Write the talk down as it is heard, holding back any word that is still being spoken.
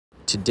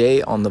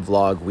Today on the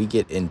vlog, we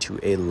get into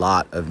a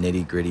lot of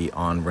nitty-gritty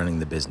on running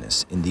the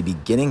business. In the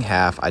beginning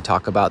half, I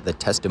talk about the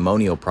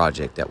testimonial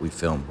project that we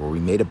filmed, where we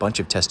made a bunch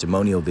of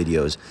testimonial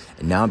videos,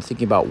 and now I'm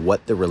thinking about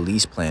what the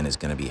release plan is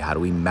going to be. How do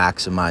we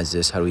maximize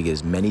this? How do we get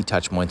as many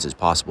touch points as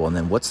possible? And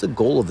then what's the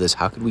goal of this?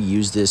 How could we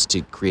use this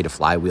to create a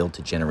flywheel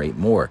to generate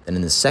more? And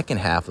in the second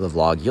half of the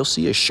vlog, you'll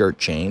see a shirt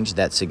change.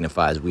 That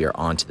signifies we are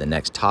on to the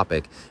next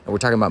topic. And we're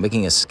talking about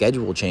making a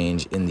schedule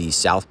change in the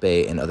South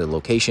Bay and other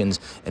locations,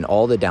 and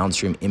all the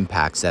downstream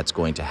impacts that's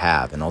going to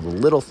have, and all the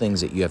little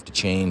things that you have to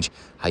change,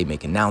 how you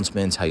make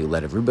announcements, how you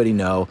let everybody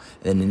know,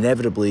 and then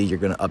inevitably you're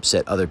going to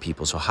upset other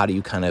people. So how do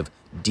you kind of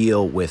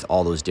deal with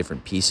all those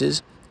different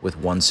pieces with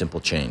one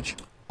simple change?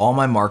 All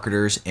my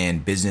marketers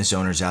and business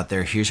owners out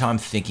there, here's how I'm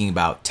thinking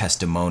about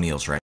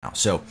testimonials right now.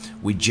 So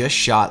we just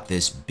shot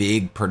this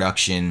big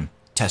production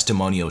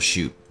testimonial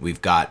shoot.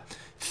 We've got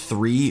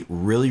 3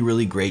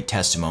 really great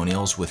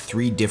testimonials with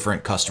 3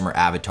 different customer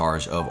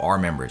avatars of our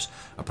members: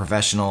 a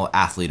professional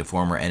athlete, a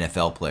former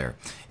NFL player,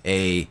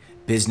 a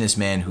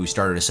businessman who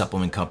started a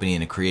supplement company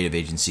and a creative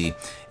agency,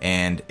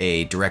 and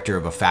a director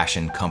of a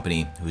fashion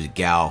company who's a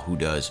gal who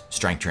does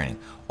strength training.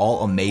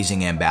 All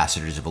amazing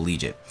ambassadors of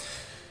Allegiate.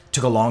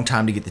 Took a long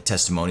time to get the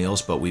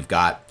testimonials, but we've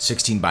got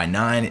 16 by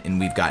 9 and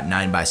we've got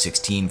 9 by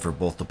 16 for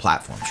both the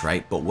platforms,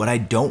 right? But what I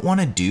don't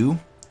want to do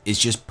is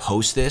just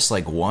post this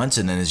like once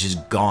and then it's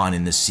just gone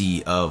in the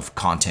sea of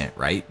content,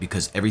 right?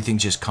 Because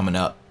everything's just coming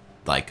up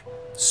like,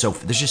 so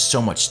there's just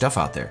so much stuff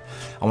out there.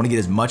 I want to get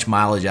as much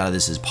mileage out of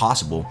this as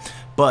possible,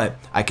 but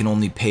I can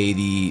only pay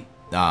the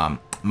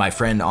my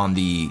friend on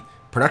the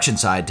production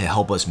side to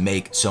help us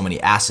make so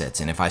many assets.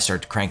 And if I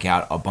start to crank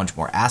out a bunch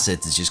more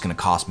assets, it's just going to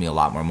cost me a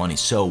lot more money.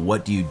 So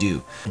what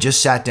do? I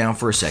just sat down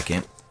for a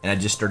second and I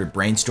just started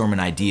brainstorming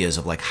ideas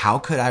of like, how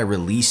could I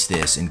release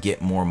this and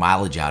get more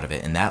mileage out of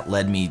it? And that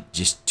led me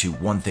just to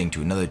one thing,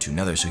 to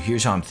another. So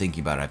here's how I'm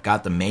thinking about it. I've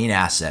got the main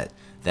asset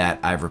that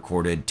I've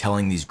recorded,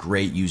 telling these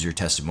great user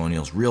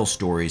testimonials, real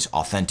stories,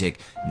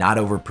 authentic, not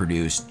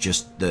overproduced,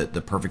 just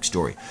the perfect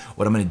story.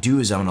 What I'm gonna do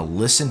is I'm gonna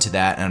listen to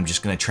that and I'm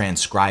just gonna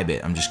transcribe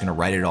it. I'm just gonna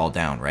write it all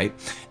down, right?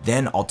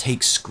 Then I'll take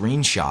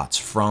screenshots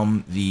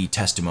from the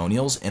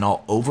testimonials and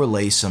I'll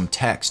overlay some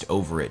text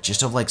over it,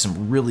 just of like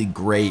some really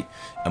great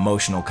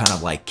emotional, kind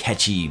of like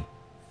catchy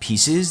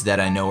pieces that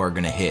I know are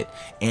going to hit.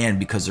 And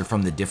because they're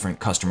from the different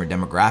customer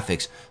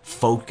demographics,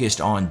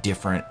 focused on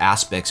different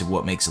aspects of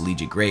what makes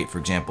Allegiate great. For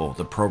example,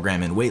 the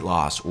program in weight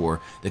loss, or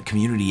the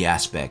community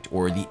aspect,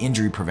 or the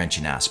injury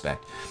prevention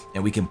aspect.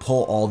 And we can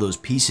pull all those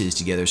pieces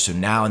together. So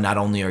now not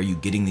only are you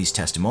getting these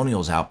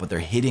testimonials out, but they're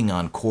hitting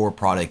on core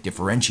product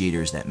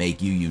differentiators that make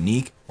you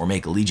unique or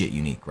make Allegiate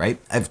unique, right?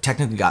 I've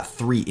technically got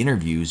 3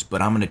 interviews, but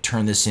I'm going to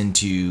turn this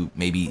into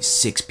maybe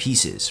 6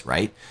 pieces,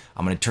 right?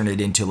 I'm going to turn it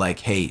into like,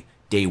 hey,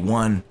 day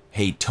 1,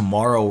 hey,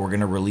 tomorrow we're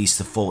gonna release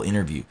the full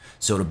interview.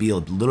 So it'll be a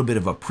little bit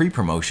of a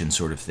pre-promotion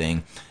sort of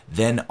thing.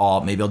 Then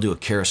maybe I'll do a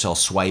carousel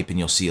swipe and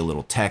you'll see a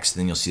little text,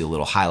 then you'll see a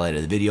little highlight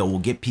of the video. We'll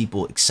get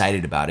people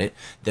excited about it.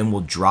 Then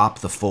we'll drop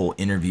the full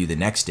interview the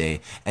next day,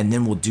 and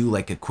then we'll do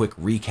like a quick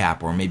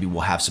recap, or maybe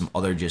we'll have some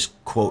other just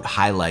quote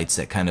highlights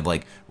that kind of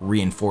like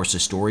reinforce the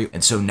story.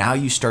 And so now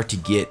you start to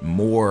get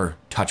more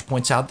touch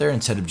points out there.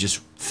 Instead of just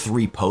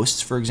 3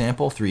 posts, for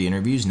example, 3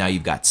 interviews, now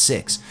you've got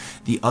 6.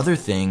 The other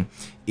thing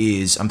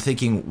is I'm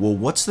thinking, well,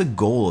 what's the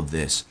goal of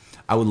this?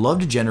 I would love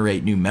to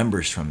generate new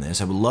members from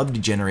this. I would love to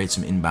generate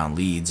some inbound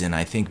leads, and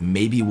I think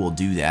maybe we'll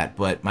do that,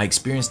 but my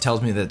experience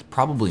tells me that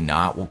probably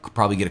not. We'll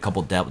probably get a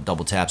couple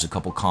double taps, a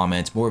couple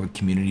comments, more of a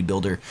community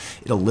builder.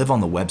 It'll live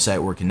on the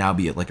website, where it can now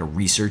be like a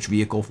research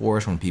vehicle for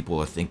us when people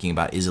are thinking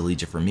about, is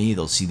Allegiate for me?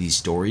 They'll see these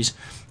stories,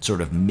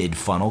 sort of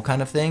mid-funnel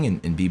kind of thing,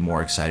 and be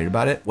more excited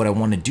about it. What I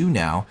want to do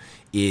now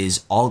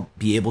is I'll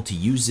be able to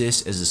use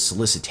this as a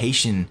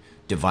solicitation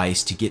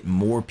device to get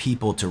more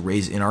people to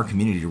raise in our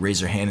community, to raise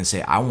their hand and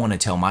say, I want to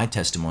tell my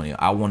testimonial,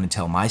 I want to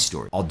tell my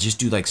story. I'll just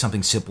do like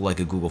something simple like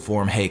a Google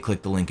form. Hey,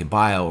 click the link in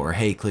bio, or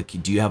hey,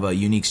 do you have a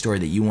unique story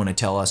that you want to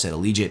tell us at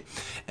Allegiate?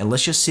 And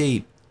let's just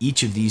say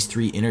each of these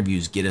 3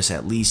 interviews get us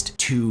at least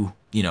 2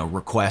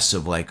 requests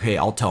of like, hey,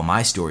 I'll tell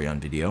my story on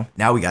video.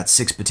 Now we got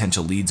 6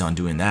 potential leads on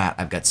doing that.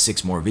 I've got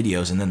 6 more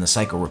videos, and then the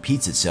cycle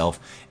repeats itself,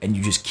 and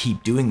you just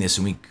keep doing this,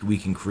 and we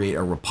can create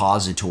a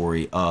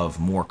repository of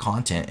more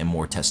content and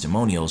more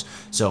testimonials.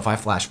 So if I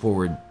flash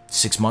forward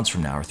 6 months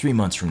from now or 3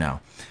 months from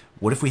now,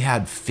 what if we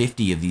had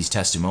 50 of these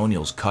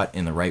testimonials cut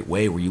in the right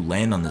way, where you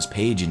land on this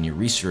page in your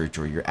research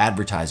or your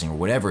advertising or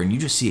whatever, and you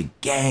just see a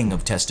gang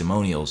of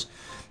testimonials,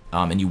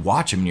 and you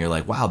watch them and you're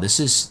like, wow, this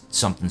is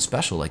something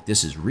special, like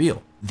this is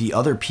real. The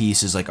other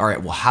piece is like, all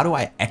right, well, how do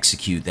I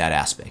execute that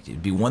aspect?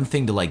 It'd be one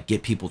thing to like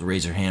get people to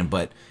raise their hand,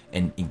 but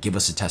and give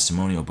us a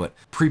testimonial, but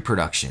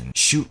pre-production,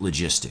 shoot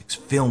logistics,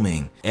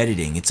 filming,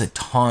 editing, it's a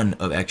ton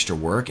of extra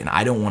work, and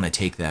I don't want to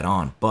take that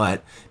on.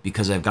 But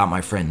because I've got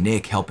my friend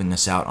Nick helping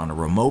us out on a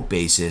remote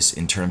basis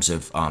in terms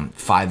of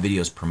 5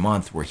 videos per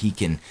month, where he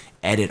can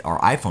edit our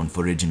iPhone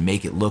footage and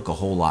make it look a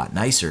whole lot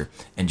nicer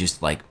and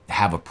just like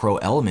have a pro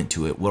element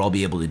to it, what I'll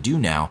be able to do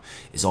now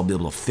is I'll be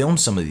able to film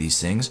some of these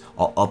things,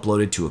 I'll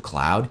upload it to a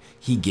cloud, loud,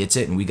 he gets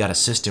it, and we got a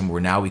system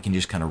where now we can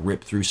just kind of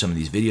rip through some of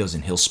these videos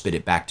and he'll spit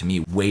it back to me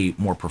way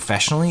more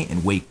professionally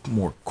and way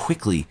more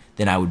quickly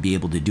than I would be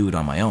able to do it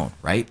on my own,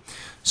 right?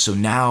 So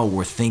now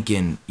we're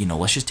thinking,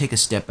 let's just take a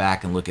step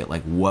back and look at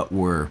like what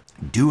we're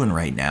doing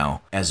right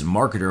now as a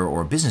marketer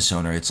or a business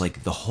owner. It's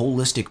like the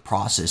holistic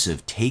process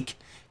of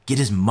get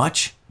as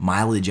much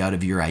mileage out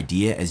of your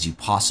idea as you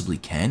possibly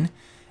can,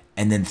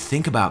 and then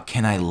think about,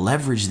 can I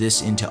leverage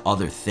this into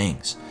other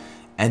things?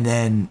 And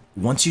then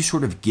once you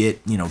sort of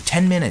get,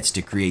 10 minutes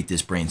to create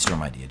this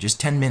brainstorm idea, just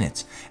 10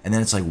 minutes. And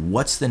then it's like,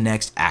 what's the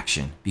next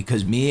action?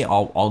 Because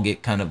I'll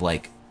get kind of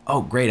like,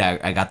 oh, great,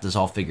 I got this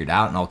all figured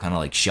out, and I'll kind of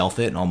like shelf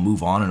it and I'll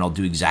move on and I'll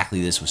do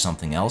exactly this with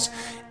something else.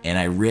 And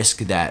I risk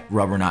that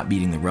rubber not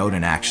beating the road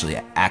and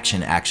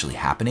action actually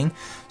happening.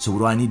 So what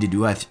do I need to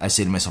do? I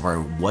say to myself, all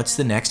right, what's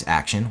the next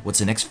action? What's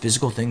the next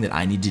physical thing that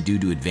I need to do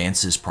to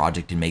advance this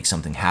project and make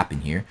something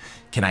happen here?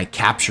 Can I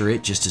capture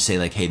it just to say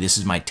like, hey, this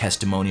is my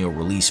testimonial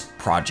release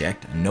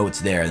project. I know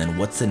it's there. And then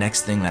what's the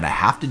next thing that I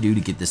have to do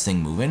to get this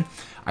thing moving?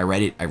 I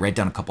write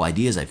down a couple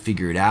ideas, I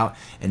figure it out,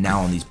 and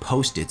now on these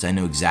Post-its, I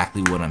know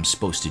exactly what I'm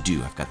supposed to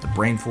do. I've got the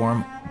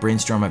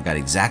brainstorm, I've got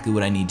exactly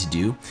what I need to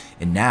do,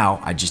 and now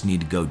I just need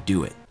to go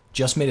do it.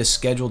 Just made a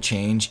schedule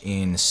change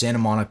in Santa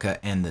Monica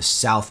and the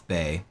South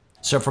Bay.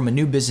 So from a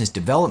new business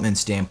development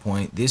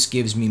standpoint, this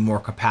gives me more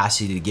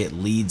capacity to get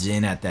leads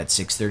in at that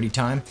 6:30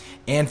 time.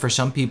 And for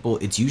some people,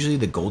 it's usually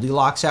the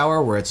Goldilocks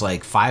hour where it's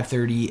like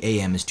 5:30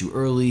 a.m. is too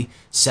early,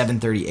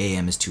 7:30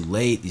 a.m. is too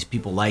late. These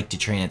people like to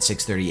train at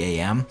 6:30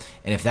 a.m.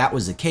 And if that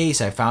was the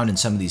case, I found in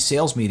some of these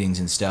sales meetings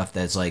and stuff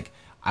that's like,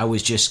 that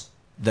was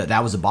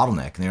the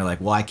bottleneck. And they're like,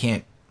 well, I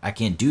can't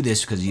do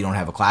this because you don't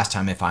have a class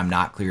time if I'm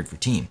not cleared for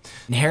team.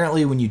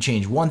 Inherently, when you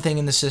change one thing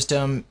in the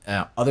system,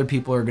 other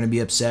people are going to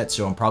be upset.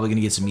 So I'm probably going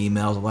to get some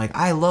emails of like,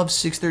 I love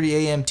 6:30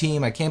 a.m.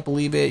 team. I can't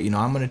believe it.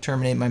 I'm going to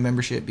terminate my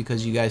membership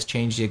because you guys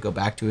changed it. Go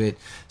back to it,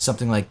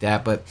 something like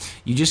that. But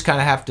you just kind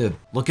of have to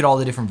look at all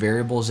the different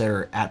variables that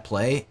are at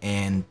play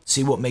and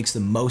see what makes the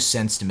most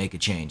sense to make a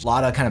change. A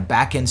lot of kind of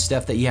back end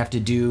stuff that you have to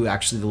do,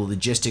 actually the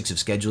logistics of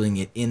scheduling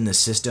it in the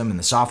system, in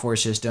the software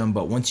system.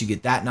 But once you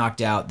get that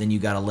knocked out, then you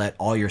got to let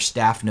all your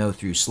staff know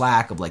through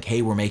Slack of like,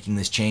 hey, we're making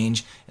this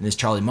change. And this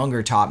Charlie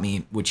Munger taught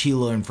me, which he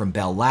learned from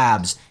Bell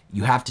Labs,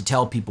 you have to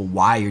tell people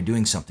why you're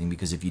doing something,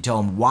 because if you tell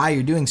them why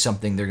you're doing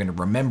something, they're going to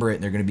remember it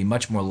and they're going to be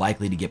much more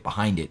likely to get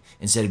behind it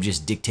instead of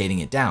just dictating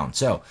it down.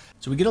 So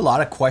we get a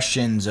lot of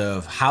questions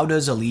of how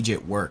does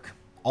Allegiate work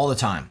all the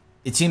time.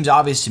 It seems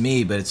obvious to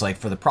me, but it's like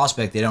for the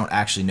prospect, they don't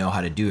actually know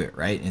how to do it,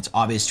 right? And it's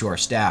obvious to our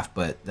staff,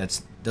 but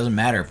that doesn't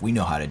matter if we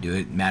know how to do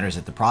it. It matters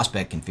that the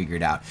prospect can figure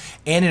it out.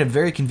 And in a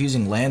very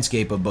confusing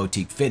landscape of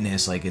boutique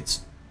fitness, like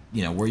it's,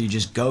 where you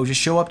just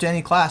show up to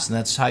any class and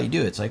that's how you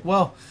do it. It's like,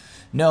 well,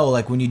 no,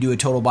 like when you do a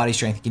total body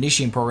strength and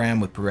conditioning program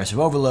with progressive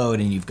overload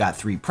and you've got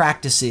 3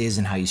 practices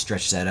and how you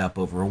stretch that up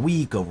over a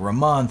week, over a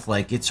month,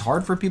 like it's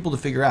hard for people to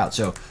figure out.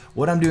 So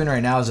what I'm doing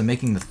right now is I'm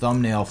making the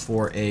thumbnail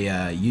for a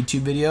YouTube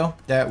video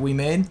that we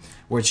made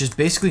where it's just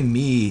basically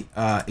me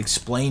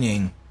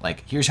explaining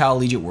like, here's how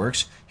Allegiate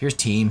works, here's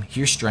team,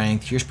 here's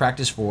strength, here's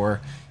practice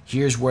 4,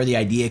 here's where the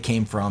idea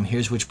came from,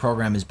 here's which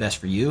program is best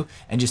for you,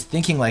 and just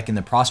thinking like in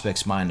the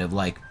prospect's mind of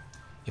like,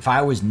 if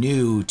I was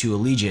new to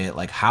Allegiate,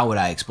 like how would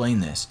I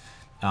explain this?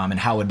 And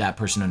how would that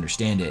person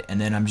understand it? And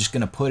then I'm just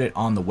going to put it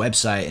on the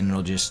website and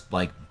it'll just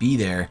like be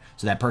there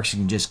so that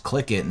person can just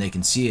click it and they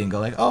can see it and go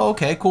like, oh,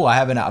 okay, cool. I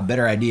have a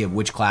better idea of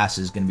which class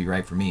is going to be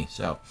right for me.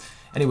 So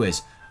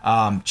anyways,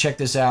 check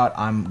this out.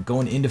 I'm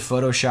going into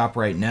Photoshop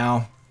right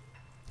now.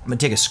 I'm going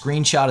to take a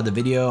screenshot of the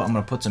video. I'm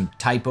going to put some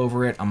type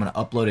over it. I'm going to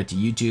upload it to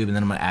YouTube and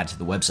then I'm going to add it to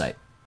the website.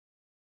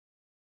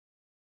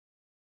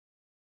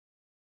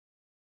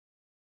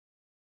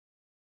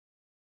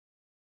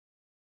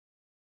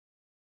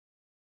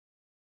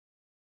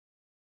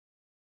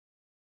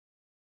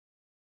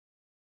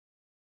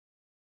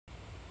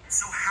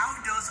 So how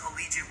does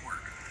Allegiate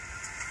work?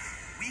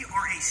 We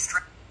are a